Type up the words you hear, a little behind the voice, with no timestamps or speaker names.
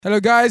Hello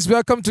guys,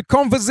 welcome to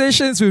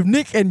Conversations with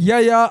Nick and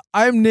Yaya.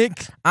 I'm Nick.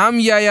 I'm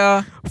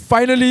Yaya.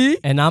 Finally,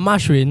 And I'm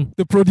Ashwin.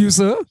 the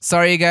producer.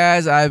 Sorry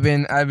guys, I've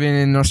been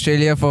in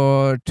Australia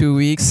for 2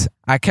 weeks.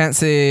 I can't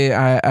say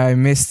I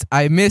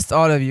missed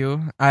all of you.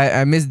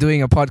 I miss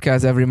doing a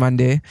podcast every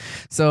Monday.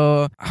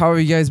 So how have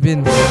you guys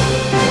been?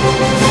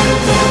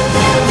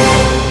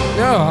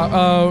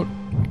 Yeah,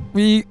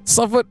 we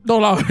suffered. No,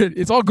 lah,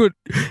 it's all good.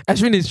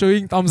 Ashwin is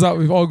showing thumbs up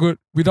with all good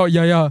without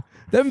Yaya.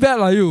 Then bad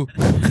lah you.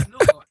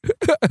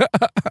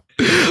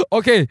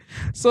 Okay,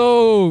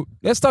 so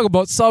let's talk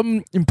about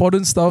some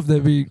important stuff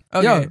that we.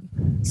 Okay. Yeah,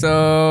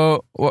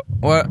 So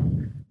what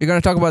you're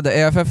gonna talk about the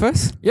AFF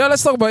first? yeah.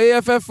 Let's talk about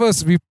AFF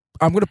first.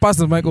 I'm gonna pass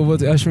the mic over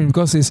to Ashwin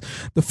because he's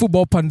the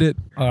football pundit.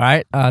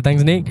 Alright,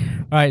 thanks Nick.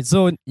 Alright,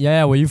 so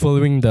were you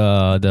following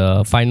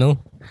the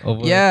final?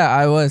 Yeah,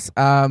 I was.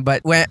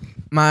 But when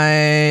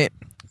I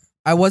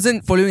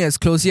wasn't following as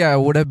closely I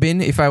would have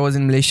been if I was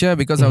in Malaysia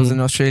because I was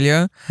in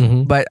Australia.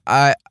 Mhm. But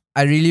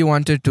I really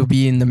wanted to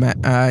be in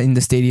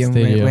the stadium.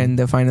 When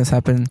the finals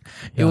happened.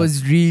 It Yeah.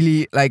 was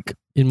really like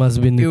It must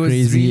have been it a was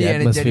crazy really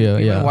atmosphere.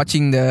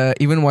 energetic. Yeah.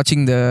 Even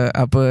watching the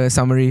upper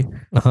summary.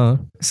 Uh-huh.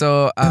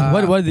 So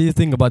What do you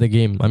think about the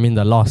game? I mean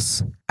the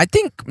loss. I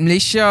think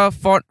Malaysia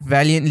fought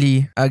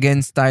valiantly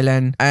against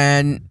Thailand,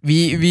 and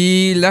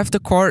we left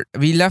the court,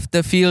 we left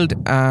the field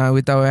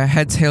with our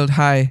heads held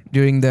high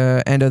during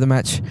the end of the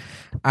match.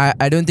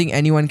 I don't think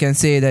anyone can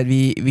say that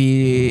we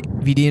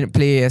didn't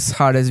play as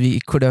hard as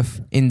we could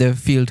have in the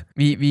field.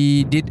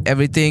 We did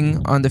everything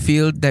on the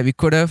field that we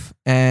could have,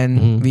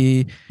 and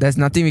there's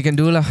nothing we can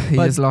do lah. We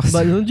just lost.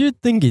 But don't you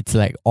think it's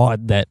like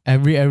odd that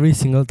every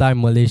single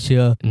time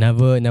Malaysia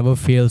never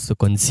fails to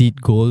concede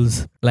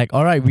goals? Like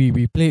alright, we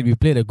played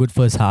a good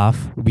first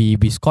half. We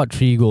scored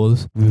 3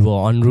 goals. We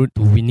were en route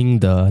to winning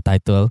the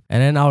title,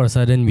 and then all of a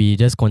sudden we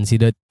just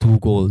conceded 2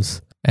 goals.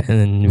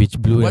 And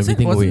which blew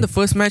everything away. Wasn't the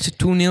first match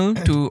 2-0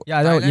 to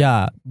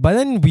Thailand? But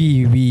then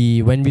we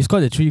when we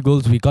scored the 3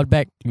 goals, we got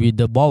back.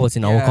 The ball was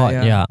in our court.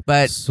 Yeah.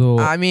 But So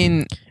I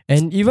mean,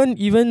 and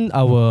even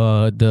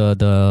our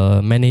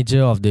the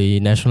manager of the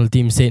national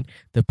team said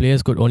the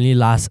players could only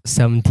last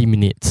 70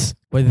 minutes.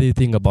 What do you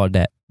think about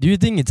that? Do you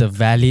think it's a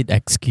valid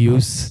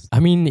excuse? I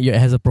mean,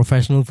 as a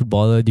professional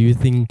footballer, do you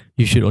think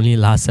you should only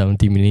last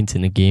 70 minutes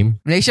in a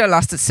game? Malaysia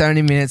lasted 70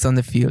 minutes on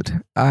the field.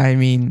 I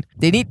mean,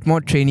 they need more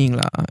training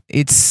lah.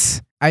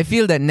 I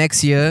feel that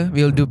next year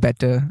we'll do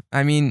better.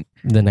 I mean,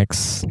 The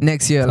next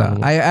year lah.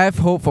 I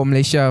have hope for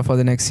Malaysia for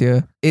the next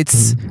year.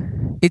 It's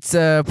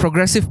a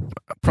progressive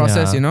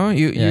process, Yeah. you know.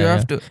 You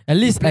have to. at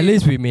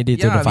least we made it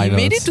to the finals. we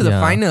made it to the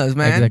finals,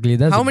 man. Exactly.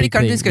 That's How a many big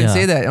countries thing. can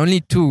say that? Only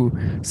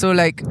 2. So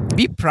like,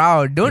 be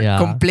proud. Don't Yeah.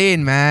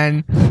 complain,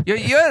 man.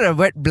 You're a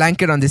wet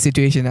blanket on this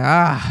situation.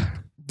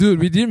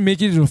 Dude, we didn't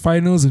make it to the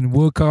finals in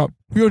World Cup.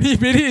 We only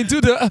made it into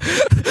the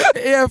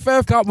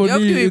AFF Cup You have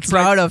only. to be It's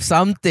proud of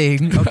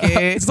something,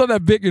 okay? it's not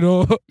that big, you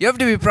know. You have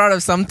to be proud of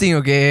something,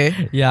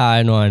 okay? Yeah,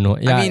 I know.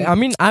 Yeah, I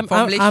mean, I'm For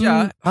I'm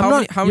Malaysia,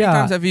 I'm how many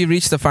times have we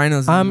reached the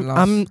finals? and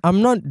lost?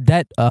 I'm not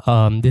that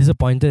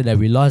disappointed that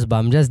we lost, but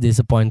I'm just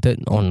disappointed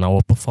on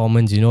our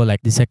performance. You know,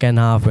 like the second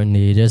half when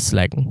they just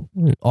like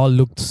all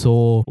looked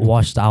so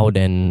washed out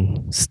and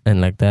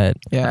like that.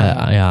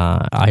 Yeah.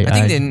 I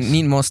think they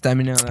need more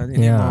stamina. They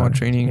need more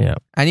training. Yeah.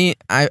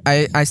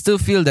 I still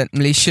feel that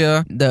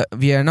Malaysia,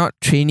 we are not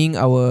training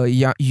our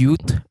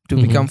youth to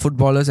become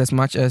footballers as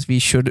much as we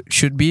should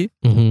be.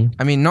 Mm-hmm.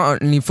 I mean,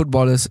 not only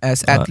footballers,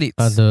 as athletes,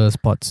 Other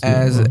sports, too.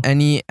 as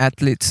any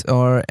athletes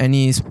or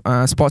any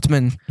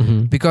sportsmen.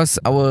 Mhm. Because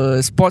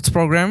our sports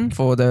program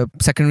for the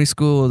secondary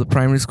school or the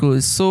primary school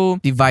is so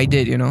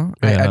divided, you know.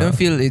 I Yeah. don't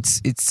feel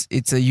it's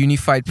a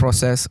unified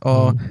process,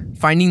 or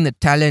finding the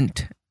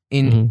talent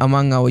in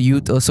among our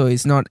youth also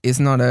is not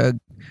a.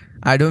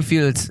 I don't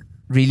feel it's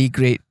really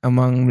great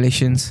among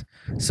Malaysians.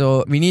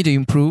 So we need to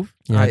improve.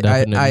 Yeah,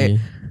 definitely.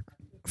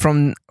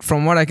 From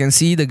what I can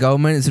see, the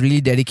government is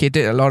really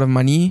dedicated a lot of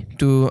money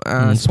to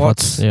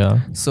sports. Yeah.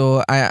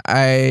 So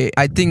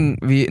I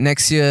think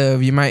next year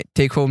we might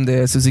take home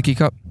the Suzuki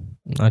Cup.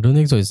 I don't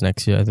think so. It's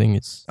next year. I think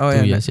it's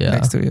 2 years. Yeah.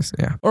 Next 2 years.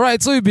 Yeah. All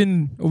right, so you've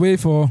been away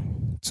for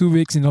 2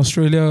 weeks in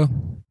Australia.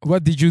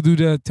 What did you do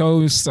there?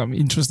 Tell us some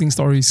interesting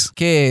stories.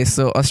 Okay,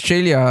 so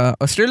Australia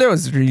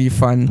was really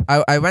fun.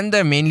 I went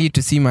there mainly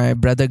to see my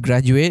brother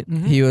graduate.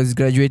 He was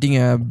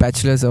graduating a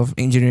bachelor's of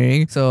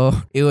engineering, so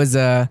it was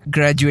a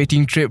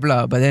graduating trip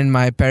lah. But then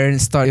my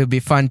parents thought it would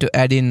be fun to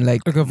add in like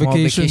Like a more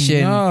vacation.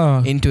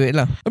 Yeah. into it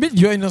lah. I mean,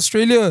 you're in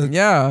Australia.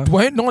 Yeah.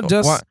 Why not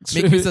just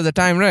make use of the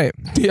time, right?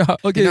 Yeah,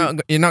 okay.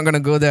 You're not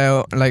gonna go there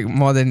like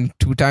more than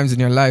 2 times in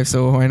your life,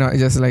 so why not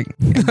just like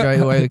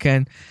enjoy it while you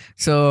can.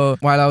 So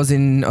while I was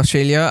in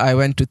Australia, I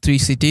went to 3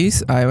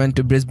 cities. I went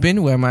to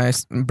Brisbane, where my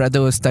brother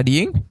was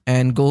studying,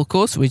 and Gold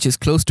Coast, which is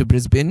close to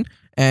Brisbane,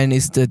 and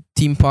is the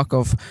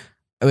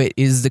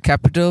is the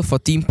capital for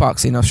theme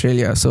parks in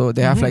Australia. So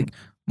they have like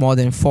more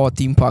than 4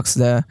 theme parks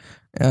there.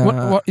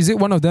 What is it?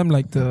 One of them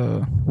like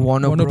the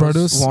Warner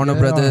Brothers? Warner Yeah.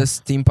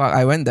 Brothers theme park.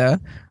 I went there.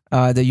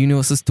 The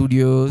Universal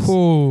Studios.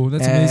 Oh,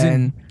 that's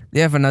amazing. They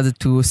have another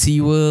two,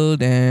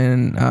 SeaWorld,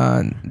 and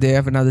they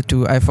have another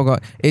two. I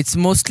forgot. It's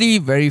mostly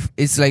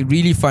it's like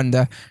really fun.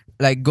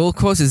 Like Gold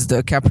Coast is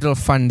the capital of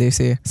fun, they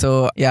say.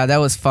 So yeah, that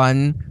was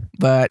fun.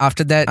 But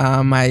after that,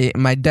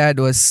 my dad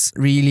was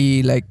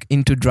really like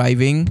into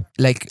driving,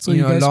 like So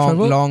you guys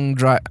traveled? long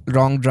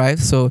drive.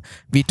 So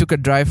we took a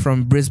drive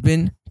from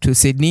Brisbane to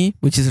Sydney,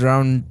 which is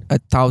around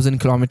 1,000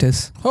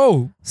 kilometers.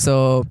 Oh,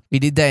 So we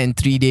did that in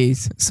 3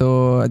 days.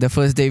 So the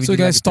first day we So you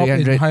did guys like stopped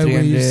in 300,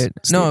 highways, 300.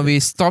 No, stayed- we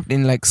stopped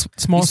in like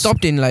small we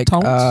stopped in like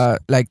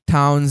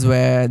towns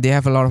where they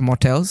have a lot of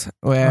motels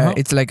where Uh-huh.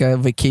 it's like a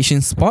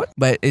vacation spot,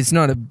 but it's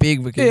not a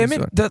big vacation Yeah,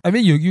 I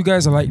mean, spot. you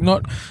guys are like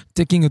not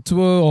taking a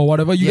tour or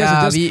whatever. You guys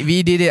are just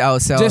we did it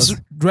ourselves.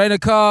 just rent a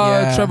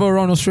car, Yeah. travel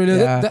around Australia.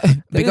 Yeah. That is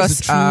Because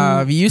a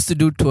true, we used to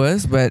do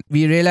tours, but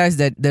we realized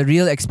that the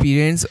real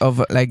experience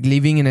of like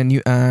living in a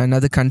new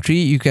another country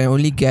you can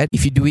only get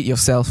if you do it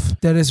yourself.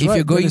 that is If right.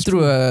 you're going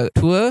through a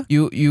tour,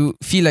 you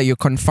feel like you're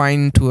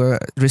confined to a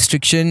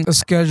restriction. a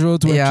schedule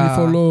to Yeah. actually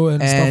follow and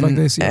stuff like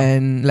this. Yeah,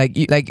 And like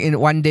in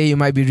one day you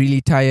might be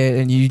really tired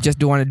and you just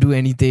don't want to do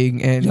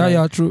anything, and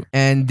yeah, true.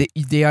 and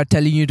they are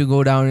telling you to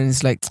go down, and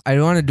it's like I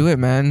don't want to do it,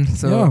 man.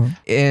 So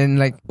yeah. and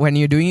like when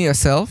you're doing it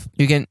yourself,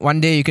 you can one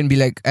day you can be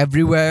like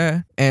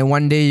everywhere, and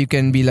one day you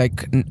can be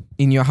like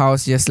in your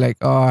house just like,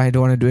 oh, I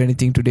don't want to do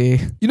anything today.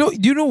 Do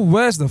you know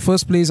where's the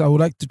first place I would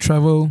like to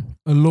travel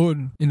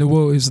alone in the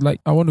world? Is like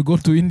I want to go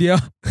to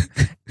India.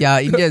 Yeah,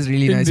 India is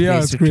really nice India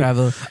place is to great.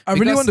 travel. I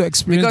really want to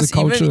experience the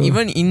Because culture.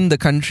 even in the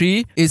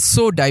country, it's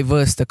so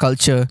diverse, the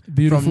culture.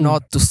 Beautiful. From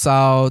north to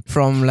south,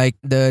 from like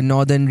the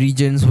northern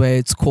regions where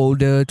it's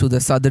colder to the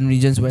southern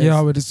regions where yeah,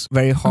 it's but it's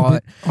very a hot.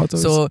 bit hotter.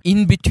 So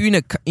in between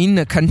in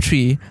a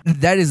country,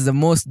 that is the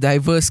most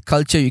diverse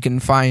culture you can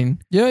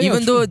find. yeah,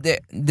 Even though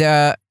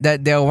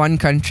they're one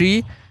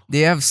country,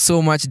 they have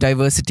so much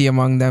diversity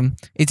among them.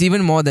 It's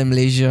even more than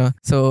Malaysia.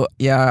 So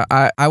yeah,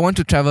 I want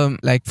to travel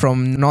like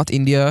from North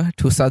India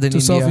to Southern to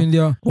India South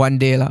India. one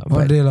day lah.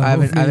 One but day lah, I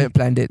hopefully. haven't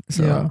planned it.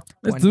 So yeah,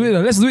 let's one do day.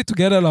 it. Let's do it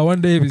together lah.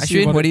 One day. We see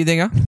Ashwin, about what it. do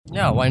you think?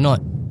 Yeah, why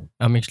not?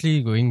 I'm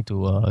actually going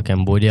to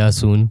Cambodia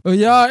soon. Oh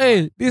yeah,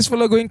 hey, this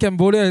fella going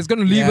Cambodia is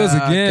gonna leave us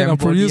Yeah, again. Our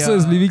Cambodia. producer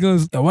is leaving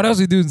us. Yeah, what else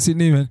you do in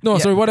Sydney, man? No, Yeah.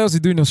 sorry, what else you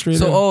do in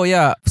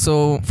Australia?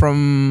 So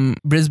from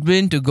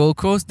Brisbane to Gold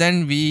Coast,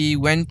 then we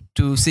went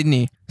to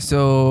Sydney.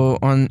 So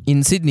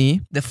in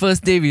Sydney, the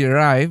first day we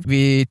arrived,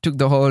 we took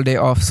the whole day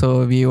off.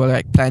 So we were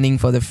like planning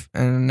for the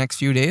next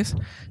few days.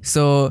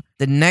 So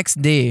the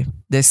next day,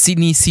 the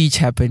Sydney siege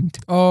happened.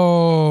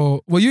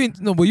 Oh, were you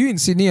in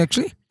Sydney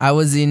actually? I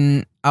was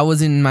in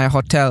my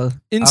hotel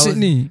In I was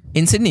Sydney.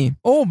 in Sydney,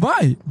 Oh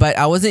my. but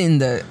I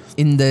wasn't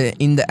in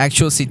the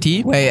actual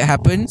city where it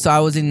happened. So I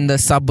was in the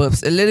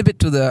suburbs, a little bit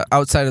to the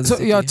outside of the So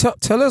city. yeah,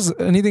 tell us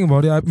anything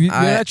about it. We're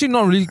actually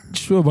not really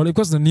sure about it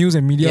because the news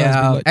and media has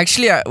been like,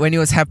 Actually, when it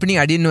was happening,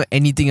 I didn't know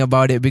anything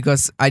about it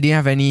because I didn't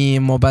have any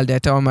mobile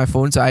data on my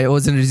phone, so I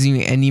wasn't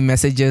receiving any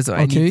messages or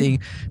Okay. anything.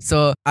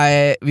 So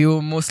we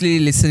were mostly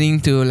listening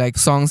to like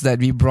songs that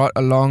we brought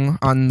along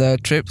on the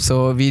trip,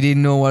 so we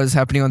didn't know what was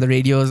happening on the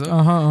radio.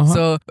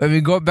 So when we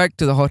got back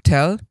to the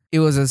hotel, it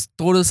was a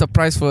total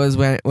surprise for us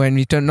when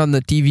we turned on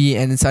the TV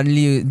and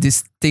suddenly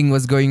this thing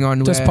was going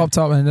on. just where, popped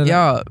up and then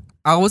Yeah,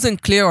 I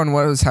wasn't clear on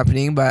what was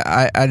happening, but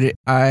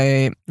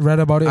I read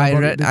about it.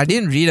 I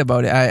didn't read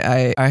about it.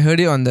 I heard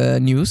it on the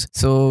news.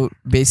 So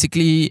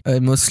basically, a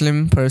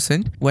Muslim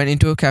person went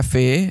into a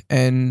cafe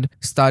and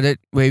started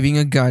waving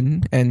a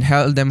gun and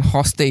held them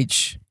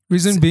hostage.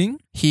 Reason being?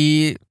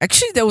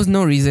 There was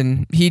no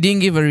reason. He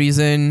didn't give a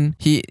reason.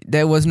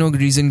 There was no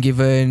reason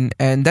given,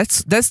 and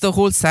that's the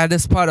whole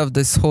saddest part of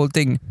this whole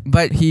thing.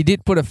 But he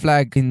did put a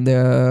flag in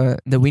the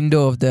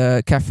window of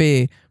the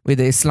cafe with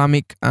the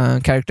Islamic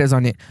characters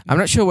on it. I'm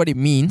not sure what it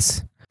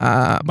means.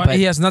 But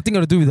he has nothing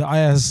to do with the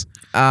IS.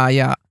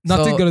 Yeah.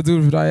 Nothing So- to do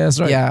with IS,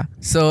 right? Yeah.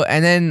 So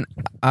and then,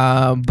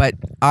 but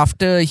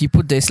after he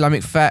put the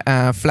Islamic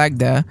flag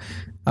there,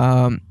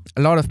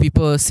 a lot of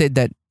people said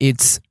that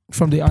it's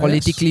From the IS.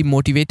 politically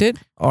motivated,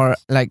 or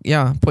like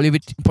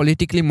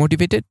politically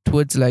motivated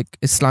towards like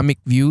Islamic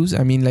views.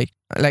 I mean, like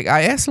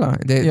IS lah.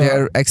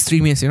 They're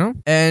extremists, you know.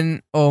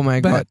 And oh my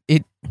But-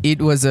 god,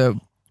 it was a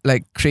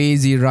like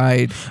crazy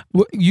ride.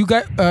 You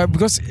guys,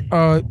 because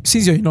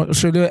since you're in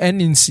Australia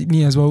and in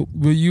Sydney as well,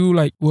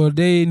 were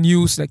they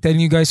news like telling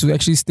you guys to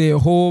actually stay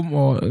at home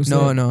or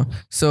No.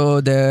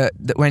 So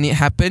when it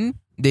happened,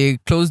 they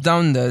closed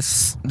down the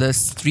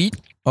street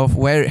of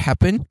where it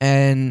happened,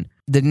 and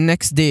the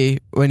next day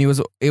when it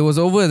was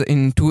over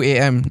in 2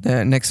 a.m.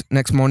 the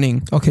next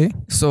morning. Okay,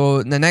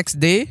 So the next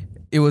day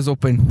it was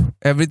open.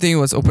 Everything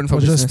was open for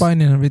was business. just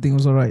fine and everything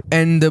was alright.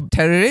 And the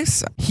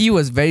terrorist, he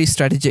was very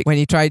strategic when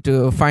he tried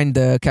to find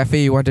the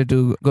cafe he wanted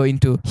to go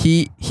into.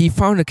 He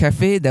found a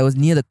cafe that was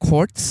near the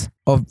courts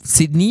of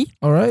Sydney,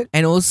 All right,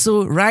 and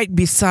also right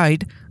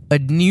beside a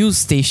news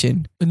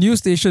station. a news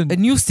station. A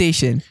news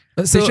station.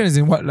 A station is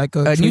in what, like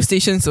a A news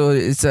station, so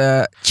it's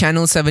a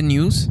Channel 7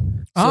 News.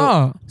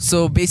 Ah,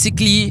 So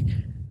basically,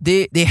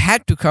 they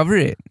had to cover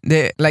it.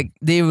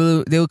 They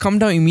will come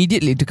down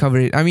immediately to cover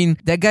it. I mean,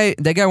 that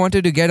guy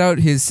wanted to get out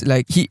his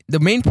the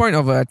main point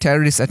of a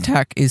terrorist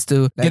attack is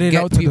to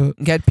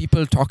get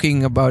people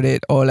talking about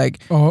it, or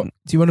do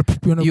you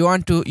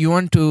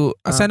want to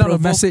send out a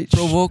message,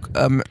 provoke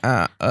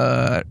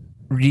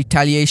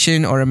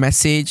retaliation or a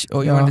message,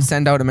 or you want to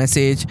send out a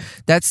message.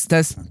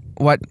 That's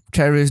what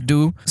terrorists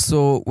do.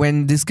 So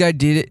when this guy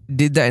did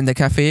that in the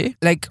cafe,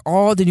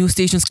 all the news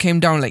stations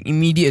came down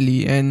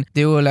immediately, and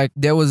they were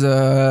there was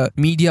a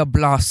media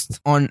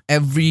blast on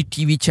every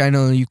TV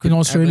channel you could in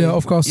Australia,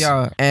 of course.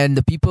 Yeah, and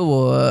the people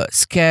were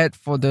scared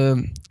for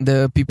the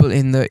people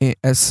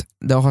as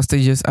the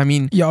hostages. I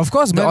mean, yeah, of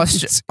course, the man.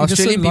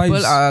 Australian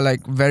people are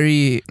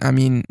very. I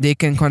mean, they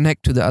can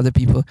connect to the other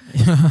people.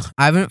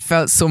 I haven't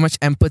felt so much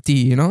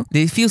empathy.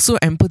 They feel so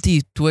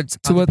empathy towards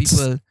other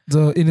people.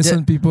 The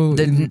innocent people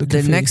in the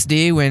cafe. The next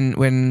day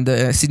when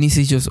the Sydney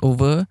siege was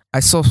over, I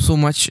saw so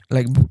much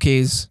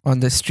bouquets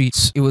on the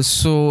streets. It was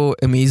so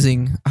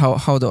amazing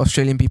how the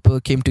Australian people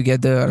came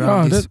together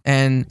around this.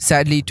 And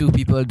sadly 2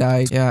 people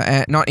died. Yeah,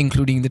 and not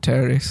including the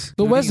terrorists.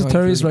 So where's the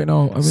terrorist right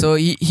now? I mean, so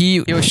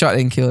he was shot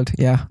and killed.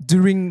 Yeah.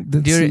 During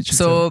the siege.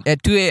 So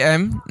at 2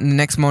 a.m.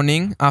 next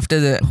morning, after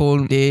the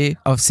whole day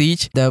of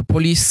siege, the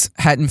police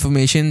had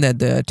information that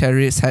the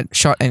terrorists had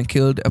shot and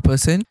killed a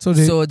person.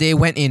 So they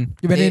went in.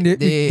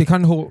 They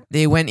can't hold.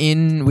 They went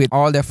in with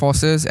all their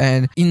forces,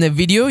 and in the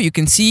video you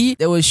can see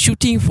they were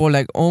shooting for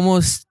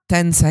almost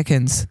 10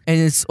 seconds, and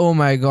it's, oh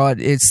my god,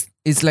 it's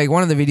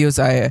one of the videos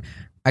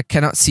I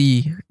cannot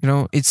see.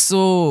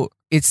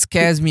 It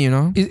scares me.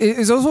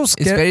 It's also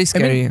scary. It's very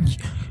scary. I mean,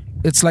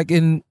 it's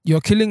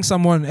you're killing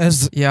someone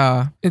as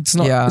It's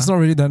not. Yeah. It's not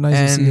really that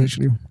nice to see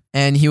actually.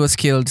 And he was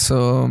killed,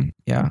 so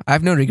yeah, I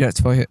have no regrets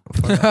for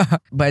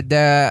that. But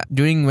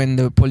during when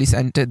the police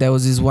entered, there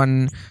was this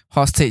one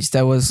hostage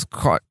that was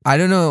caught. I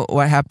don't know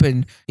what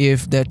happened,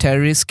 if the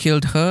terrorists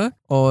killed her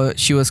or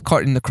she was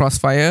caught in the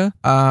crossfire.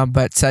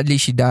 But sadly,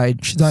 she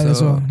died. She died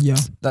as well. Yeah,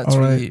 that's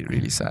really,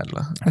 really sad,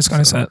 lah. That's kind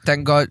of sad.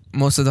 Thank God,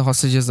 most of the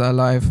hostages are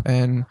alive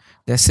and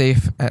they're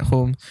safe at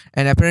home.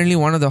 And apparently,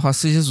 one of the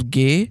hostages was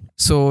gay.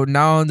 So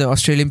now the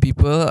Australian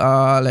people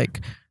are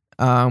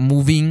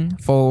moving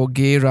for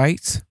gay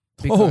rights.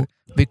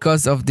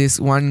 Because of this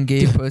one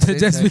gay person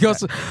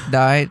that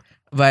died.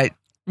 But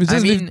I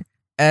mean,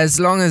 as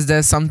long as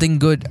there's something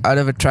good out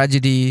of a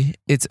tragedy,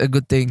 it's a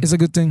good thing. It's a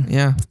good thing.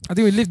 Yeah. I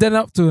think we leave that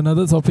up to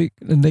another topic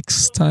the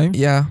next time.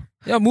 Yeah.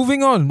 Yeah,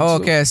 moving on. Oh,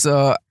 okay,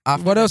 so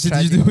what else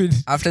did you do?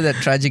 After that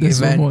tragic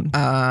event,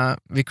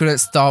 we couldn't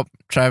stop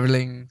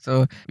traveling.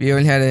 So we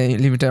only had a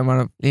limited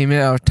amount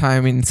of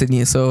time in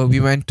Sydney. So we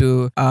went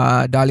to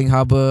Darling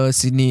Harbour,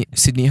 Sydney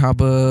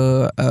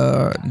Harbour,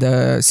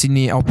 the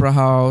Sydney Opera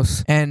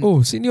House,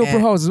 and Sydney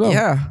Opera House as well.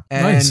 Yeah,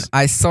 and nice.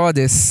 I saw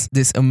this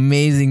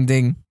amazing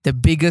thing, the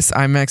biggest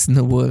IMAX in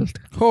the world.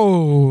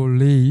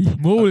 Holy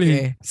moly!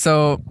 Okay,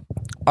 so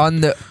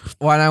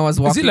when I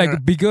was walking, is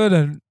it bigger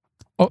than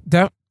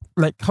that?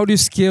 How do you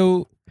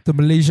scale the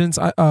Malaysians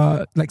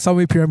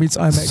Sunway Pyramids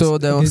IMAX? So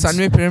the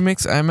Sunway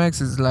Pyramids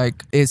IMAX is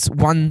it's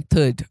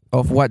 1/3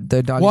 of what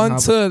the Darling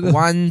Harbour.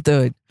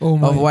 1/3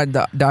 of what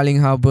the Darling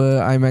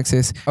Harbour IMAX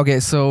is. Okay,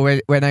 so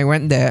when I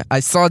went there, I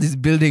saw this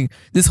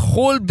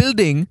whole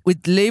building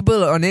with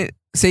label on it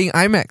saying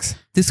IMAX.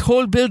 This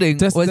whole building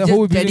was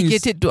just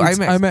dedicated to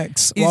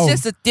IMAX. It's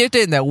just a theater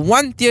in there,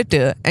 one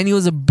theater, and it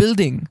was a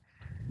building.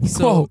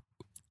 So.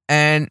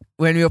 And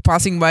when we were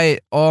passing by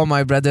it, all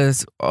my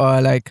brothers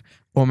are like,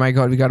 oh my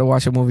god, we gotta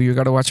watch a movie.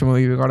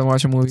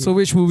 So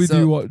which movie do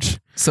you watch?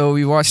 So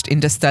we watched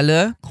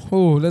Interstellar.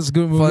 Oh, that's a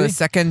good movie. For the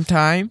second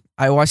time.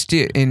 I watched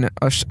it in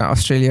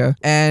Australia.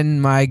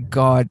 And my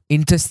god,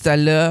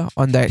 Interstellar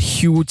on that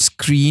huge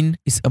screen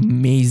is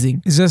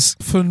amazing. It's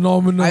just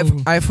phenomenal.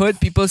 I've heard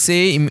people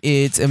say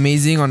it's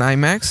amazing on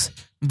IMAX.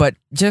 But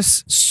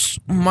just,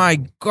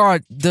 my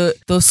god,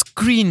 the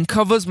screen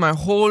covers my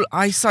whole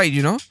eyesight,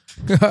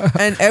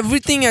 and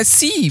everything I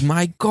see,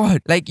 my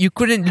god, you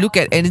couldn't look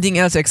at anything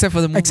else except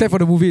for the movie. Except for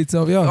the movie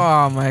itself, yeah.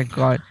 Oh my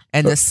god.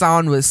 And the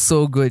sound was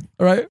so good.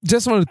 Alright,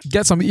 just want to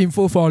get some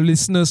info for our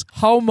listeners.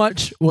 How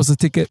much was the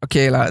ticket?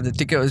 Okay, the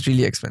ticket was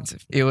really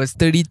expensive. It was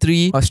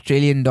 33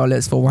 Australian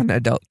dollars for one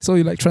adult. So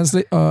you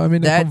translate,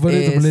 convert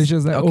it to Malaysia,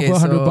 it's over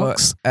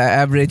 $100.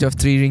 Average of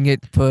 3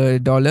 ringgit per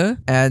dollar,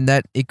 and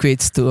that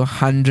equates to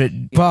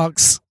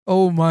 $100.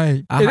 Oh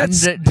my.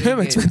 That's damn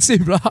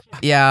expensive, bro.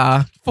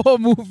 Yeah. For a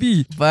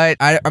movie. But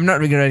I'm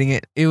not regretting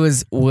it. It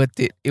was worth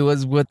it. It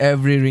was worth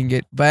every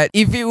ringgit. But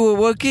if it were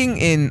working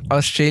in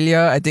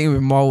Australia, I think it would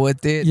be more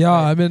worth it.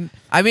 Yeah, but,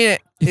 I mean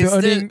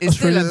it's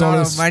still a lot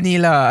of money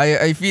lah.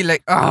 I feel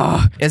like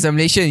as a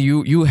Malaysian,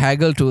 you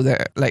haggle to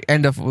the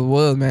end of the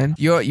world, man.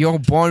 You're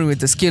born with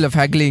the skill of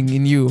haggling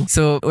in you.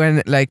 So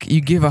when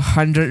you give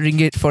 100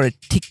 ringgit for a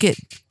ticket,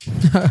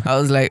 I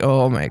was like,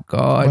 oh my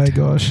god. Oh my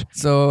gosh.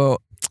 So.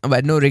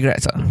 But no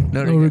regrets.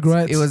 No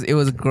regrets. It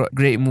was a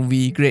great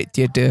movie, great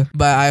theater.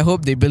 But I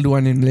hope they build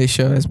one in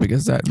Malaysia, as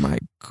because that, my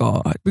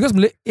God. Because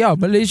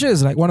Malaysia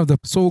is like one of the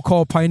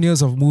so-called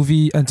pioneers of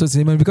movie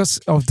entertainment because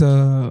of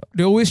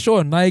they always show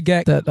a night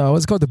gag that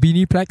what's it called, the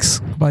Beanie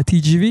Plex by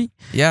TGV.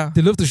 Yeah.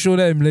 They love to show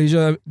that in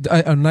Malaysia,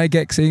 a night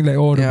gag saying like,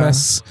 oh, the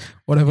best,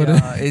 whatever.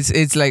 Yeah,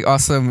 it's like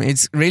awesome.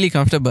 It's really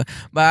comfortable.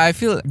 But I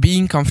feel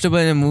being comfortable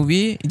in a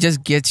movie, it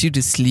just gets you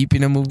to sleep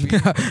in a movie.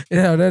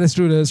 Yeah, that is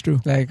true.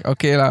 Like,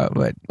 okay lah,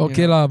 but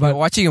but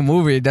watching a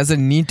movie, it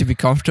doesn't need to be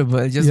comfortable.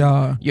 It's just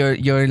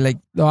you're like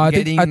no, I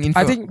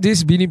think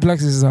this Beanie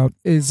Plex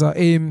is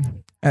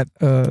aimed at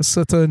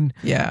certain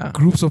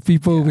groups of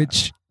people,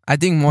 which I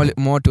think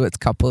more towards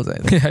couples. I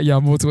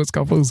think. More towards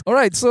couples. All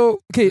right,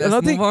 so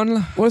let's move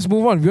on. Let's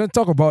move on. We want to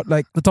talk about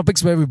like the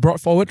topics where we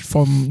brought forward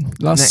from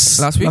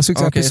last week's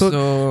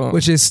episode,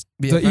 which is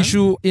BFM? The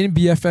issue in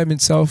BFM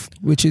itself,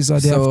 which is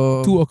they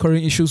have two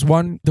occurring issues.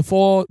 One, the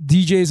 4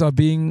 DJs are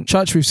being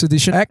charged with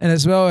Sedition Act, and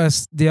as well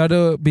as the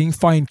other being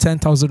fined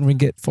 10,000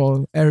 ringgit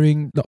for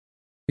airing the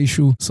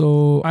issue.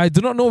 So I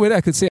do not know whether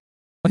I could say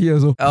here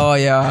as well. Oh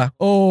yeah.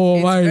 Oh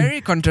it's my. It's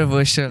very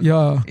controversial.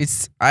 Yeah.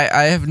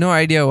 I have no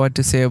idea what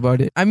to say about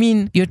it. I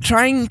mean, you're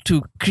trying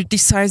to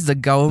criticize the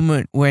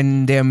government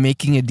when they're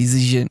making a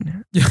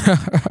decision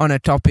on a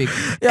topic.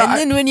 And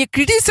then when you're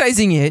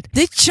criticizing it,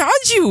 they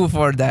charge you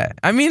for that.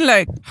 I mean,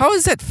 like, how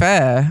is that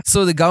fair?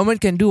 So the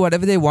government can do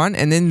whatever they want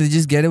and then they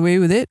just get away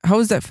with it? How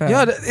is that fair?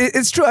 Yeah,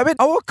 it's true. I mean,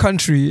 our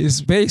country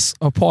is based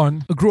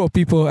upon a group of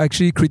people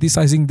actually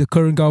criticizing the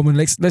current government.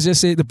 Like, let's just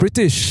say the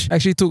British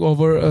actually took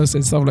over us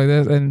and stuff like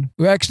that. And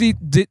we actually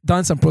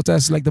done some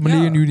protests like the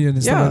Malayan Union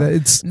and stuff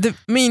like that.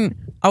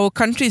 Our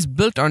country is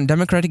built on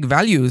democratic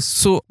values.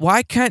 So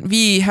why can't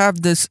we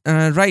have this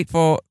right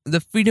for the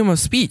freedom of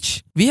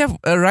speech? We have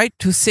a right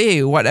to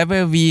say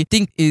whatever we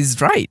think is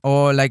right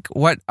or like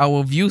what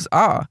our views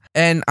are.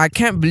 And I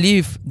can't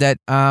believe that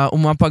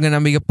Umar Pagan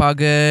Ambika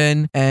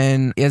Pagan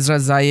and Ezra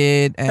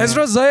Zayed.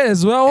 Ezra Zayed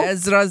as well?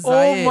 Ezra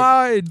Zayed. Oh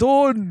my,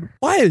 don't.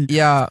 Why?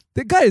 Yeah.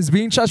 The guy is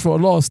being charged for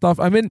a lot of stuff.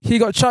 I mean, he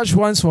got charged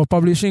once for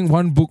publishing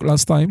one book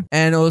last time.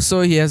 And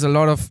also he has a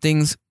lot of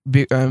things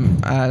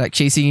like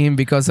chasing him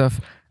because of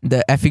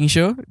the effing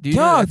show. The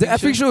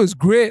effing show is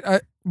great.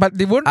 But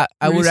they won't.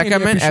 I would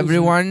recommend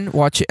everyone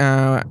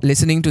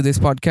listening to this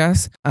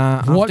podcast.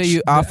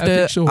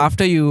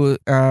 After you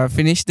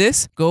finish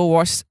this, go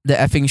watch the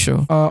effing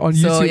show on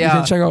YouTube. You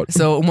can check out.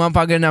 So Umar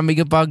Pagan,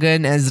 Ambika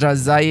Pagan, Ezra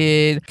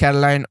Zayed,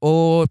 Caroline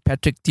O,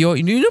 Patrick Teo.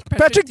 You know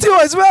Patrick Teo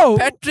as well.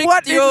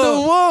 What in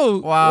the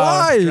world? Wow,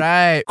 why?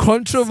 Right.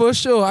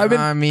 Controversial. I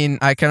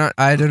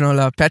don't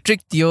know.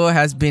 Patrick Teo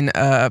has been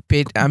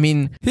paid. I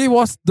mean, he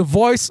was the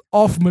voice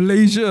of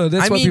Malaysia.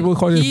 That's what people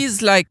call him.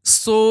 He's like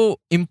so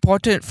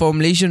important for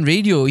Malaysian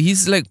radio.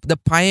 He's like the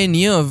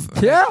pioneer of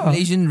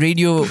Malaysian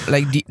radio,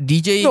 like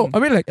DJing. No, I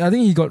mean, like, I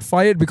think he got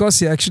fired because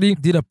he actually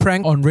did a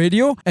prank on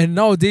radio, and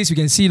nowadays you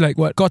can see like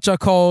what gotcha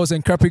calls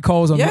and crappy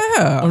calls on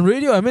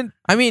radio.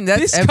 I mean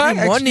that's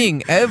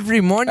every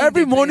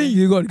morning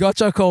you got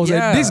gotcha calls,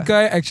 and this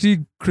guy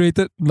actually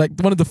created like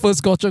one of the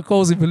first gotcha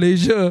calls in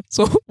Malaysia.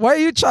 So why are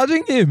you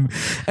charging him?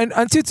 And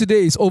until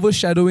today, it's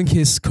overshadowing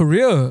his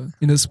career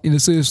in a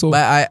sense. So,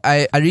 but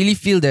I really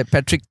feel that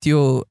Patrick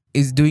Teo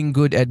is doing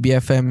good at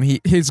BFM.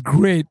 He's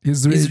great.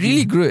 He's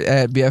really good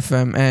at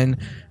BFM. And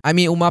I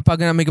mean, Umar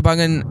Pagan, Ambika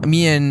Pagan,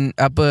 me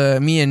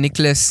and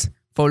Nicholas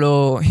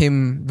follow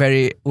him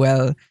very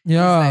well.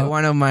 Yeah, he's like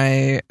one of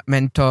my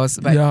mentors.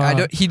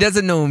 But he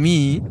doesn't know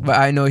me, but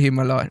I know him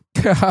a lot.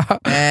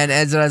 And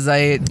Ezra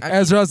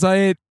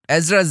Zayed,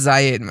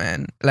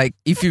 man. Like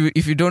if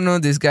you don't know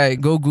this guy,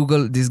 go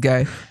Google this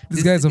guy.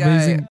 This guy is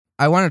amazing.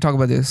 I want to talk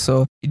about this.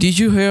 So, did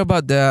you hear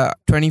about the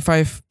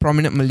 25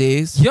 prominent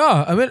Malays?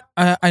 Yeah, I mean,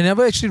 I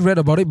never actually read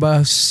about it, but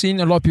I've seen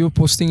a lot of people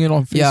posting it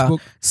on Facebook.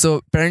 Yeah. So,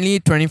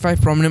 apparently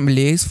 25 prominent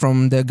Malays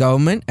from the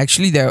government.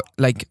 Actually, they're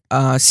like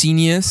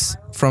seniors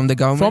from the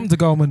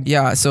government.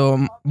 Yeah,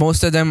 so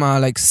most of them are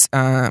like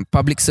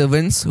public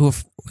servants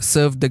who've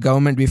served the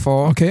government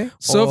before. Okay.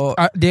 So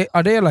are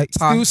they like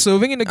still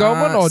serving in the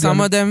government, or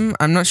some of them?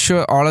 I'm not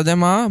sure all of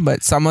them are,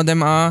 but some of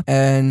them are,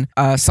 and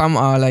some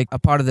are like a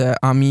part of the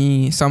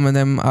army. Some of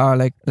them are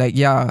like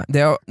they are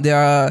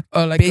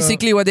like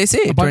basically what they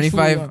say.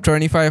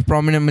 25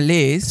 prominent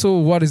Malays. So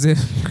what is it?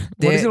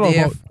 What is it all about?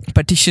 Have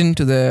petitioned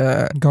to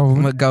the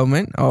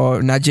government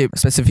or Najib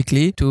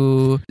specifically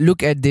to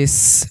look at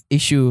this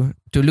issue,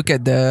 to look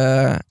at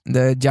the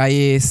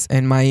Jais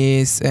and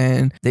Mayes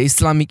and the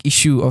Islamic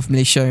issue of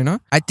Malaysia. You know,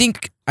 I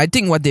think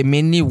what they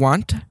mainly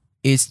want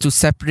is to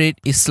separate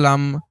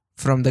Islam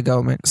from the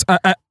government.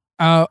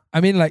 I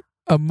mean, like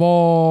a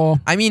more.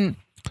 I mean,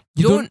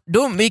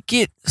 don't make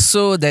it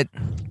so that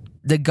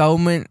the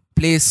government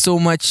plays so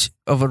much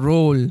of a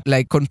role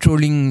like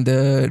controlling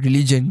the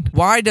religion.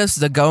 Why does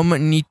the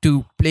government need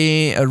to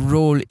play a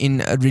role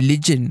in a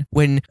religion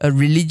when a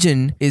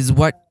religion is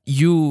what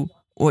your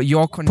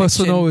connection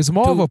personal is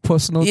more to, of a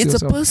personal. It's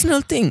a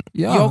personal thing.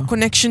 Yeah. Your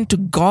connection to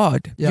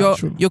God. Yeah,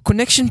 your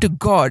connection to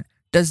God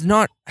does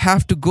not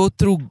have to go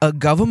through a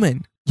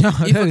government. Yeah,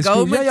 that is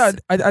true. Yeah,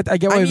 I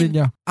get what you mean.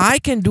 Yeah, I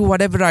can do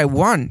whatever I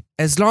want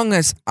as long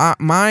as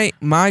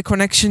my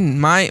connection,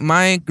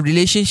 my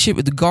relationship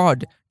with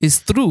God is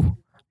through.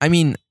 I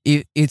mean,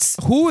 it's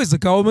who is the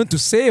government to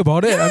say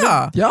about it?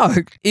 Yeah.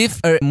 If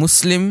a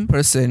Muslim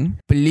person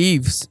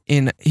believes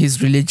in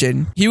his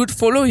religion, he would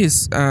follow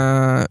his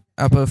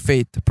upper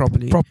faith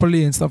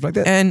properly and stuff like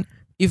that. And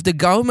if the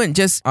government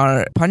just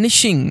are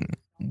punishing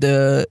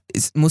the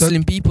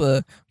Muslim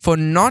people for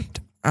not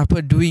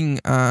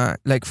doing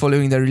like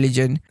following the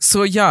religion,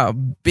 so yeah,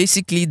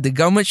 basically the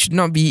government should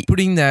not be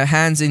putting their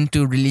hands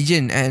into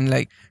religion and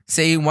like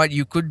saying what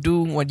you could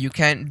do, what you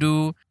can't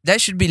do. That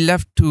should be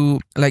left to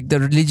like the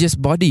religious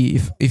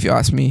body, if you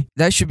ask me.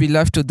 That should be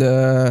left to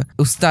the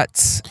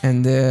ustads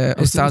and the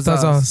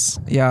ustazas.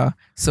 Yeah.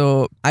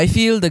 So I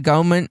feel the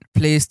government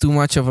plays too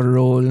much of a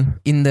role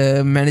in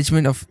the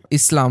management of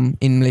Islam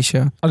in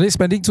Malaysia. Are they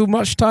spending too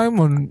much time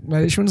on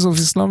management of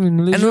Islam in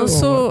Malaysia? And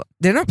also,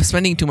 they're not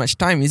spending too much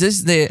time. It's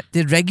just they're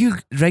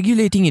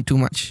regulating it too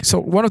much. So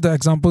one of the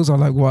examples are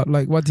like what?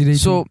 Like what did they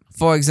do?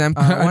 For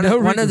example,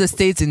 one of the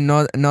states in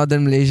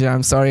northern Malaysia,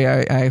 I'm sorry,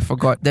 I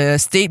forgot. The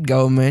state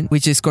government,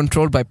 which is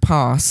controlled by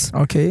PAS,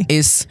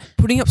 is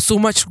putting up so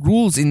much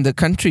rules in the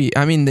country.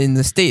 I mean, in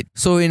the state.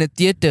 So in a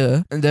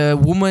theatre, the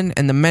women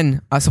and the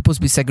men are supposed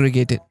to be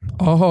segregated.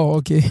 Oh,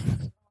 okay.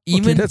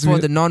 Even for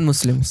the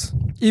non-Muslims.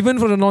 Even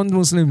for the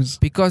non-Muslims.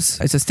 Because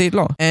it's a state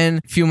law.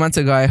 And a few months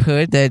ago, I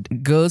heard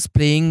that girls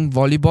playing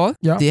volleyball,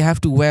 they have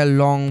to wear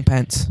long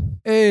pants.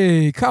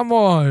 Hey, come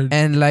on.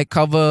 And like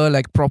cover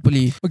like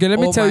properly. Okay,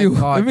 let me tell you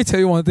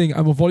one thing.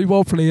 I'm a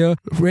volleyball player.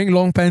 Wearing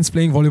long pants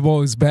playing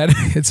volleyball is bad.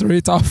 It's really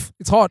tough.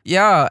 It's hot.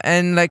 Yeah,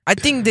 and like I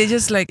think they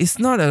just like it's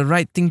not a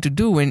right thing to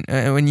do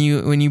when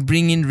you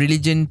bring in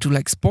religion to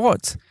like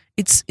sports.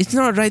 It's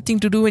not a right thing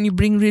to do when you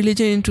bring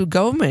religion into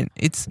government.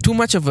 It's too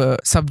much of a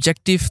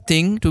subjective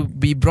thing to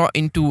be brought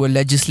into a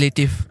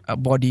legislative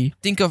body.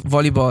 Think of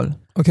volleyball.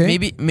 Okay.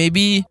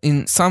 Maybe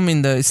in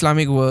the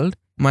Islamic world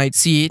might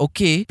see it,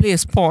 okay, play a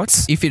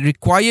sports if it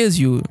requires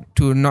you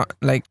to not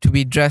like to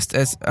be dressed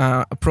as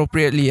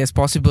appropriately as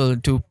possible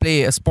to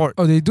play a sport.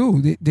 Oh, they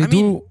do. They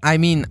do. I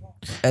mean,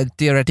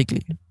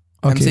 theoretically.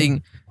 Okay. I'm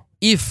saying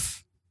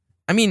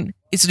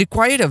it's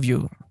required of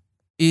you.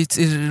 It's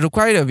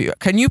required of you.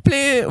 Can you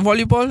play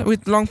volleyball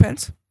with long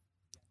pants?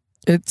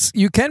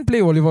 You can play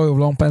volleyball with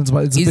long pants,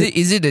 but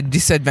is it a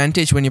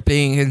disadvantage when you're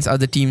playing against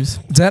other teams?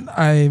 That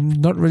I'm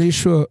not really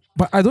sure,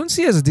 but I don't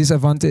see it as a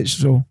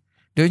disadvantage. So,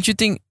 don't you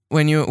think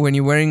when you're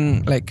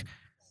wearing like,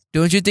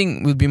 don't you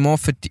think it will be more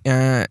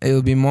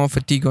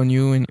fatigue on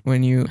you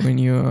when you?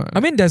 I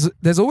mean,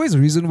 there's always a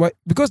reason why,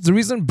 because the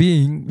reason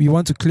being we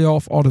want to clear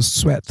off all the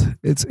sweat.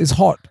 It's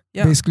hot.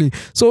 Yeah. Basically.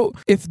 So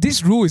if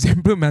this rule is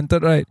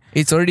implemented, right?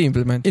 It's already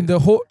implemented. In the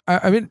whole,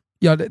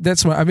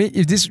 that's right. I mean,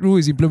 if this rule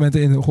is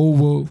implemented in the whole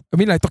world, I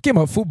mean, like talking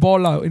about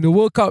football, in the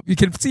World Cup, you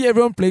can see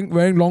everyone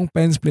wearing long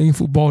pants playing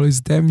football. It's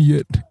damn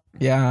weird.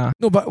 Yeah.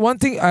 No, but one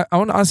thing I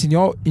want to ask in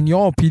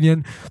your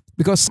opinion,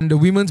 because in the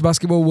Women's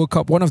Basketball World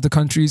Cup, one of the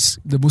countries,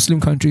 the Muslim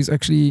countries,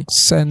 actually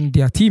sent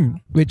their team,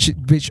 which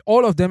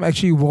all of them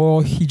actually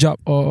wore hijab,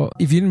 or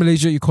if you're in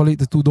Malaysia, you call it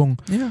the tudung.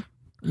 Yeah.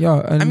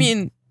 Yeah. And I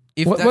mean,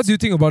 what do you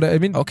think about it? I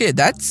mean, okay,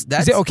 that's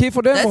is it okay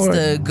for them? That's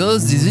the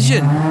girl's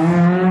decision.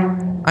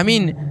 I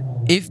mean,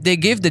 if they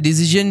give the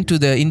decision to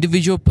the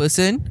individual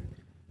person,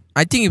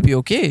 I think it'd be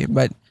okay.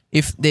 But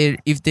if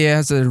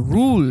there's a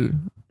rule,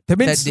 that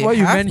means what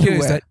you meant here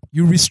is that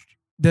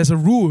there's a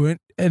rule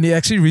and it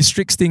actually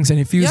restricts things, and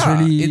it feels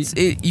really.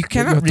 You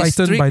cannot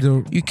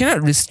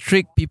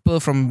restrict people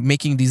from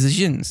making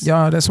decisions.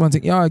 Yeah, that's one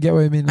thing. Yeah, I get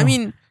what you mean. I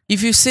mean,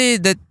 if you say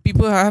that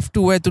people have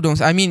to wear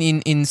tudungs, I mean,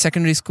 in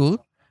secondary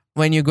school,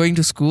 when you're going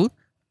to school,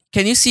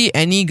 can you see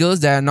any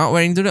girls that are not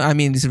wearing tudung? I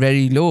mean, it's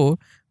very low,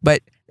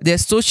 but they're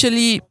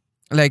socially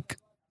like.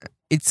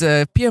 It's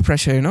a peer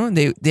pressure,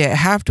 They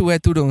have to wear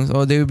tudungs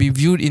or they will be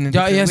viewed in a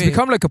different way. Yeah, it has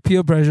become like a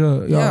peer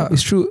pressure. Yeah,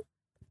 it's true.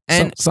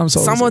 And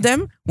some of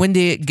them, when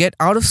they get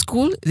out of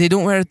school, they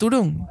don't wear a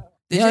tudung.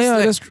 They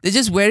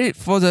just wear it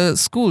for the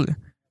school.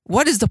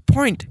 What is the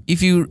point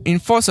if you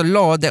enforce a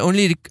law that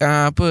only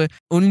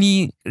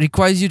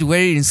requires you to wear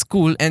it in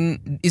school,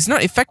 and it's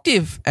not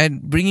effective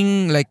at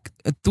bringing like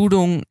a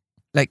tudung?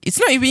 Like it's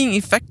not being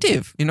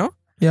effective,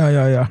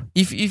 Yeah.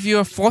 If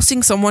you're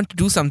forcing someone to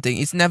do something,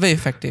 it's never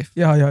effective.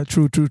 Yeah.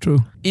 True.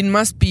 It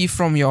must be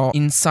from your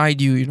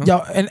inside you,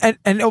 Yeah,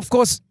 and of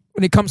course,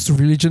 when it comes to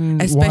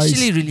religion,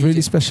 especially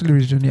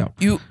religion, yeah.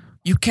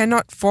 You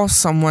cannot force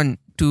someone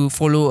to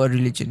follow a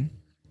religion.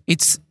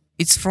 It's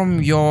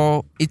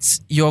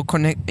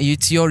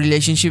your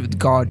relationship with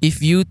God.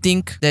 If you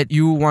think that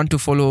you want to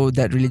follow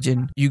that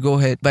religion, you go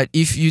ahead. But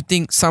if you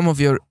think some of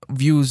your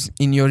views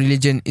in your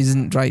religion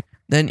isn't right,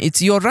 then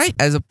it's your right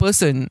as a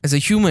person, as a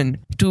human,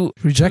 to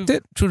reject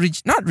it.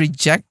 Not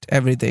reject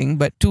everything,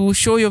 but to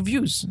show your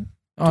views.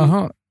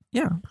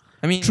 Yeah.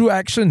 I mean, through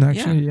action,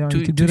 actually. Yeah,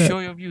 to show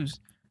your views.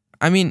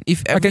 I mean,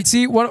 I can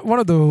see one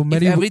of the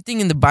many. If everything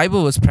in the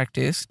Bible was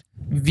practiced,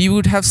 we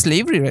would have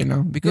slavery right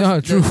now.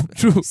 Because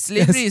true.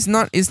 Slavery is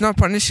not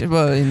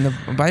punishable in the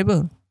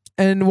Bible.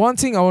 And one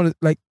thing I want to,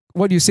 like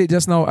what you said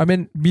just now, I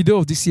mean, middle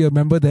of this year,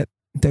 remember that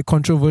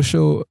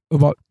controversial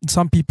about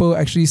some people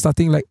actually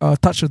starting like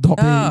Touch a Dog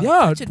Day.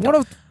 Yeah, one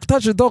of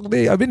Touch a Dog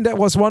Day. I mean, that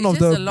was one of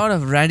the... a lot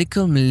of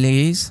radical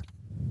Malays.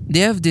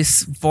 They have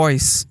this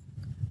voice.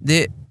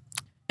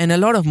 And a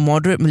lot of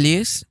moderate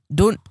Malays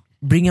don't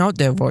bring out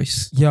their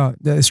voice. Yeah,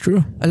 that is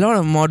true. A lot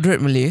of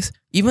moderate Malays,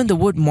 even the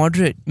word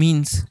moderate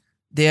means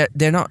they're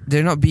not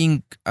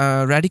being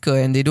radical,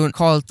 and they don't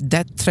call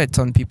death threats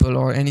on people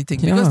or anything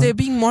because they're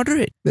being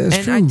moderate. That's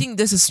true. I think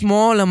there's a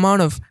small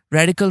amount of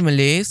radical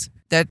Malays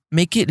that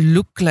make it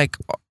look like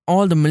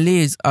all the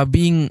Malays are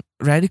being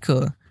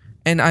radical.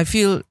 And I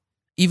feel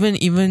even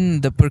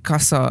the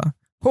Perkasa,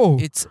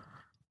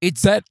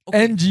 it's that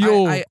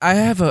NGO. I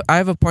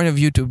have a point of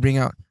view to bring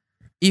out.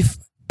 If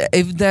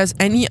there's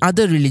any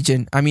other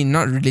religion, I mean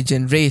not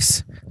religion,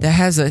 race, that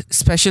has a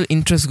special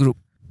interest group.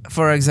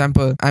 For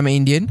example, I'm an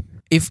Indian.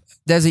 If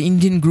there's an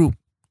Indian group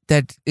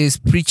that is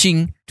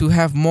preaching to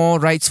have more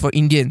rights for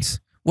Indians,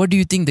 what do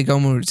you think the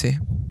government would say?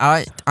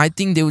 I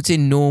think they would say,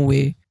 no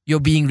way, you're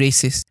being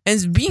racist.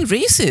 And being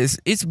racist,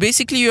 it's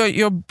basically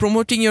you're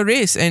promoting your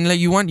race, and like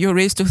you want your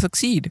race to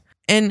succeed.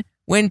 And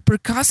when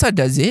Perkasa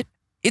does it,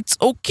 it's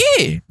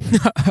okay.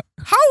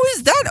 How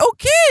is that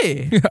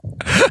okay?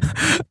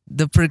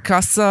 The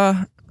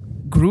Perkasa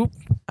group,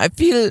 I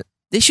feel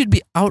they should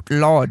be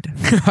outlawed.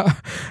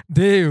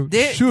 They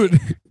should.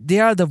 They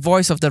are the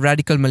voice of the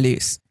radical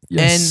Malays.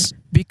 Yes.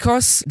 And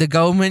because the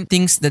government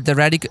thinks that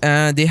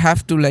the they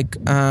have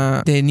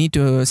to they need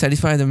to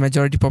satisfy the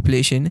majority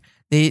population,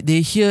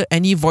 they hear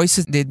any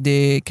voices that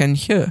they can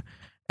hear.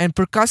 And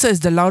Perkasa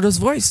is the loudest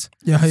voice.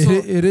 Yeah, so,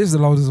 it is the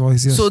loudest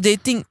voice, yes. So they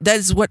think that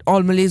is what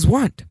all Malays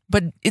want.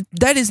 But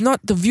that is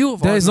not the view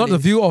of all Malays. That is not the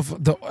view of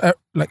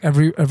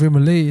every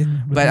Malay.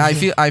 But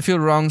I feel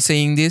wrong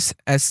saying this,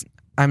 as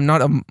I'm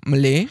not a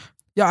Malay.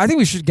 Yeah, I think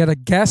we should get a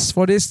guest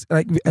for this.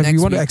 Like, if we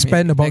want to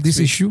expand about this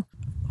issue.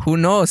 Who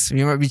knows?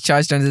 We might be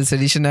charged under the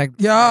Sedition Act.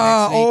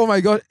 Yeah, oh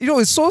my god. You know,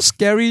 it's so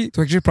scary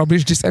to actually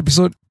publish this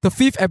episode. The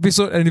 5th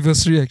episode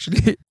anniversary,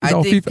 actually. It's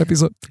our 5th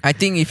episode. I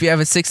think if you have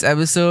a 6th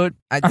episode,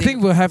 I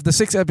think we'll have the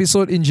 6th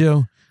episode in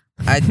jail.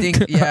 I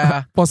think,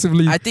 yeah.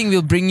 Possibly. I think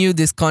we'll bring you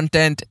this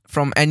content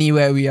from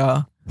anywhere we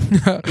are.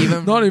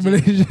 Even not in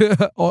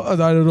Malaysia. Or, I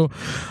don't know.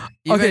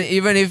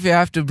 Even if you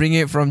have to bring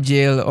it from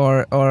jail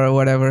or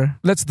whatever.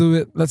 Let's do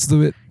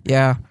it.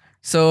 Yeah.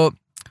 So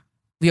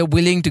we are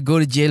willing to go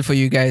to jail for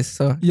you guys.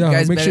 So yeah, you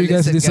guys make sure you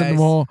guys listen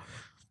more.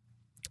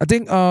 I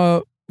think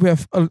we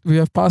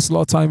have passed a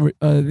lot of time.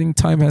 I think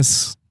time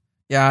has.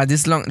 Yeah,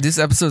 this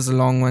episode is a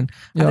long one.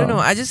 Yeah. I don't know.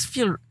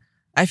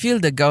 I feel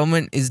the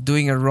government is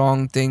doing a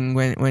wrong thing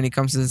when it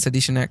comes to the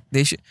Sedition Act.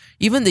 They should,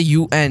 even the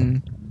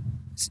UN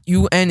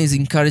is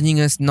encouraging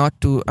us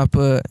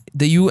the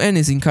UN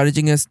is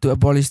encouraging us to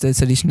abolish the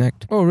Sedition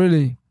Act. Oh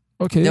really?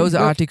 Okay. There was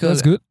an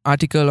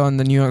article on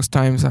the New York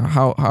Times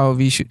how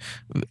we should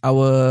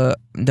the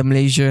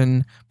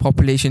Malaysian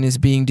population is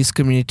being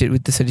discriminated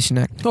with the Sedition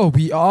Act. Oh,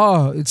 we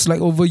are. It's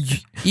like over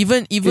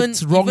even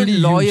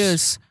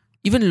lawyers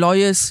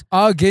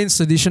are against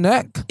Sedition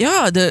Act.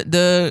 Yeah,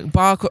 the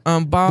bar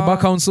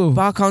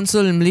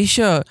council in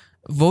Malaysia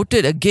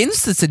voted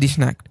against the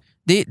Sedition Act.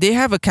 They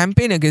have a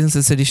campaign against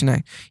the Sedition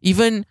Act.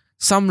 Even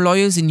some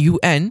lawyers in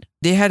UN,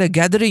 they had a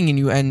gathering in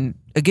UN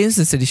against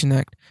the Sedition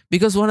Act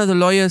because one of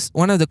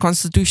the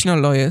constitutional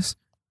lawyers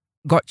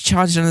got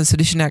charged under the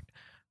Sedition Act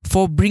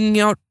for bringing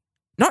out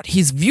not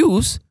his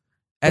views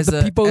as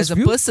a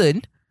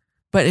person,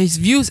 but his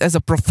views as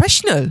a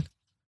professional.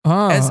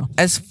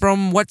 As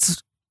from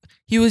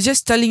he was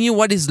just telling you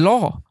what is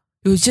law.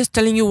 He was just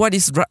telling you what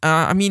is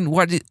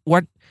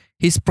what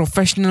his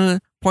professional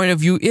point of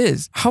view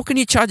is. How can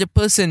you charge a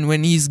person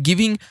when he's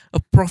giving a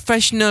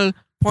professional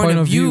point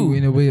of view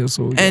in a way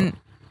also? Yeah. And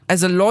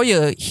as a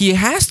lawyer, he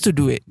has to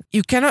do it.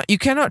 You cannot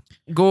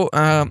go.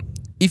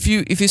 If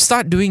you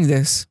start doing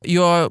this,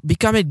 you're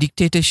become a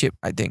dictatorship.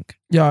 I think.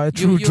 Yeah,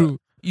 true.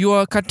 You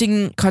are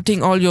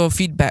cutting all your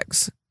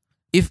feedbacks.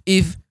 If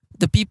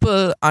the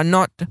people are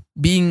not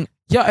being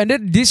and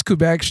then this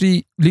could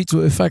actually lead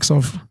to effects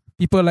of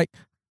people like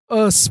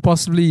us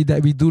possibly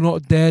that we do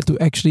not dare to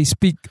actually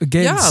speak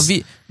against.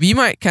 Yeah, we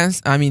might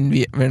cancel. I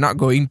mean, we're not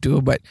going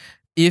to, but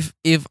if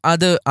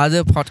other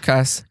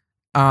podcasts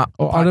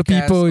or other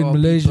people in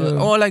Malaysia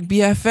or like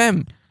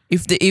BFM,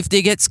 if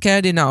they get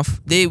scared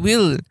enough, they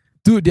will.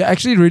 Dude, they're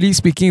actually really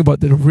speaking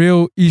about the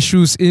real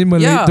issues in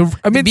Malaysia.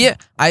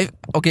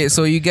 Yeah,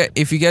 so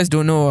if you guys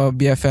don't know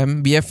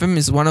BFM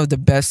is one of the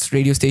best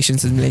radio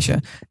stations in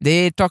Malaysia.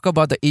 They talk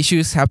about the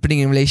issues happening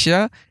in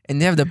Malaysia, and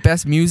they have the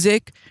best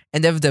music,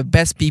 and they have the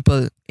best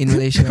people in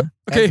Malaysia.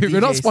 Okay, we're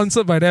not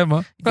sponsored by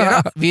them.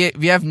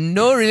 We have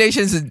no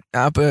relations with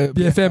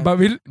BFM,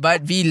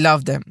 but we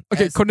love them.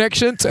 Okay,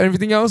 connection to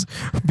everything else.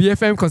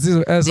 BFM consists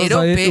of they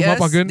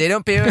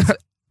don't pay us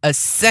a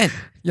cent.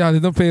 Yeah, they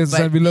don't pay us.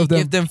 We love them.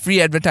 Give them free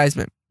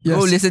advertisement. Yes.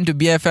 Go listen to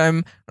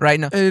BFM right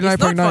now.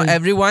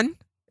 89.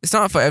 It's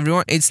not for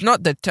everyone. It's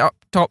not the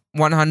top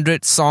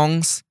 100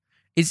 songs.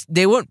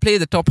 They won't play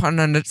the top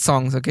 100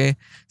 songs. Okay,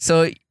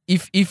 so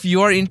if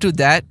you are into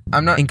that,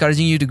 I'm not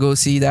encouraging you to go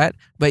see that.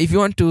 But if you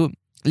want to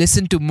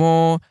listen to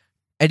more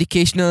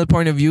educational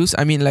point of views,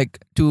 I mean, like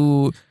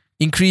to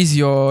increase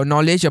your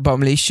knowledge about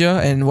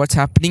Malaysia and what's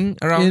happening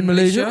around in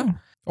Malaysia.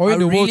 Or in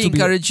the world, really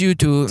encourage you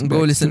to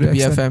go listen to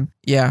BFM.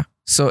 Yeah.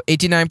 So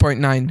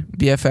 89.9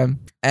 BFM.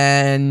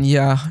 And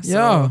yeah.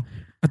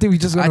 I think we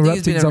just gonna wrap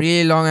things up. I think it's been a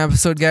really long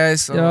episode,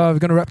 guys. So. Yeah, we're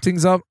gonna wrap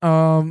things up.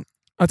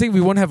 I think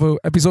we won't have an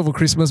episode for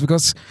Christmas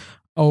because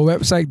our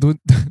website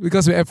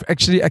because we have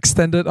actually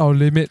extended our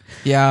limit.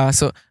 Yeah.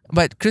 So,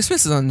 but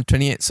Christmas is on the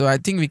 28th, so I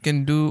think we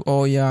can do.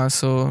 Oh yeah.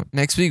 So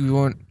next week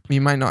we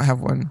might not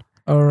have one.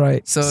 All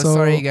right. So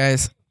sorry,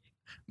 guys.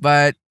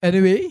 But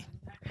anyway,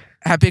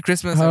 Happy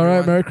Christmas. All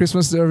right, Merry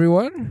Christmas to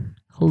everyone.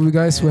 Hope you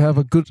guys will have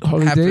a good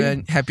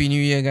holiday. Happy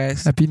New Year,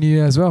 guys. Happy New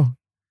Year as well.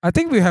 I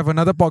think we have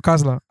another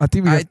podcast lah. I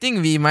think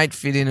we might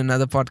fit in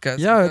another podcast.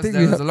 Yeah, I think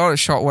there's a lot of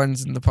short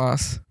ones in the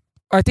past.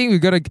 I think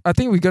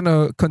we're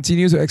gonna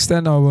continue to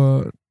extend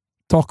our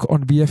talk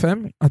on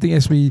BFM. I think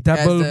as we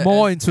dabble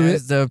more into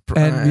it,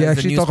 and we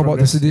actually talk about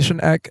the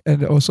Sedition Act,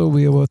 and also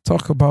we will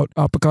talk about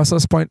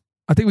Perkasa's point.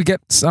 I think we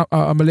get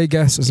a Malay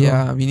guest as well.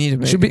 Yeah, we need a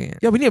Malay.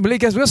 We need a Malay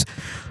guest because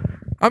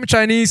I'm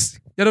Chinese.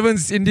 The other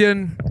one's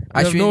Indian.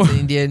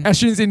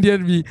 Ashwin's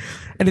Indian.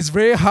 And it's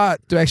very hard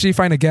to actually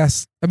find a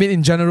guest. I mean,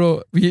 in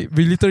general, we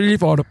literally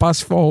for the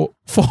past four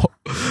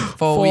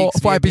weeks,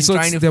 four episodes,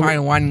 trying to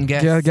find one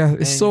guest. Yeah,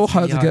 it's so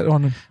hard to get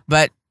one.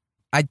 But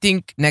I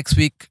think next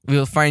week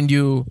we'll find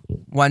you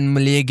one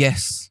Malay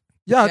guest.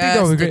 Yeah, I think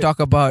that would be great. To talk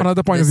about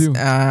another point of view.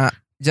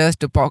 Just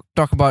to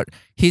talk about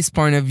his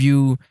point of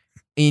view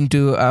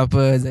into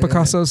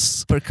Perkasa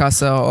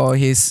or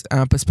his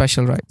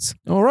special rights.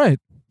 All right.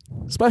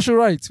 Special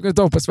rights. We're going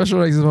to talk about special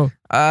rights as well.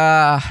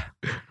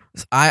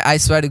 I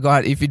swear to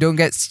God, if you don't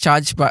get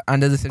charged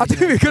under the Sedition Act, I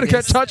think we're going to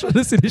get charged under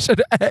the Sedition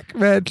Act,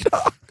 man.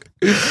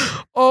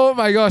 Oh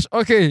my gosh.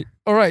 Okay.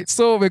 All right.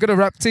 So we're going to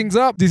wrap things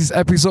up. This is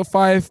episode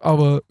 5,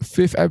 our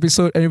 5th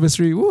episode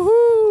anniversary.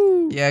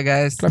 Woohoo! Yeah,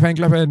 guys. Clap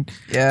hand.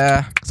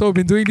 Yeah. So we've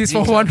been doing this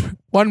for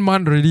one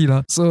month already.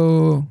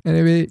 So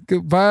anyway,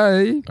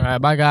 goodbye. All right.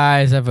 Bye,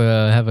 guys. Have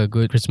a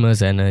good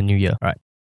Christmas and a New Year. All right.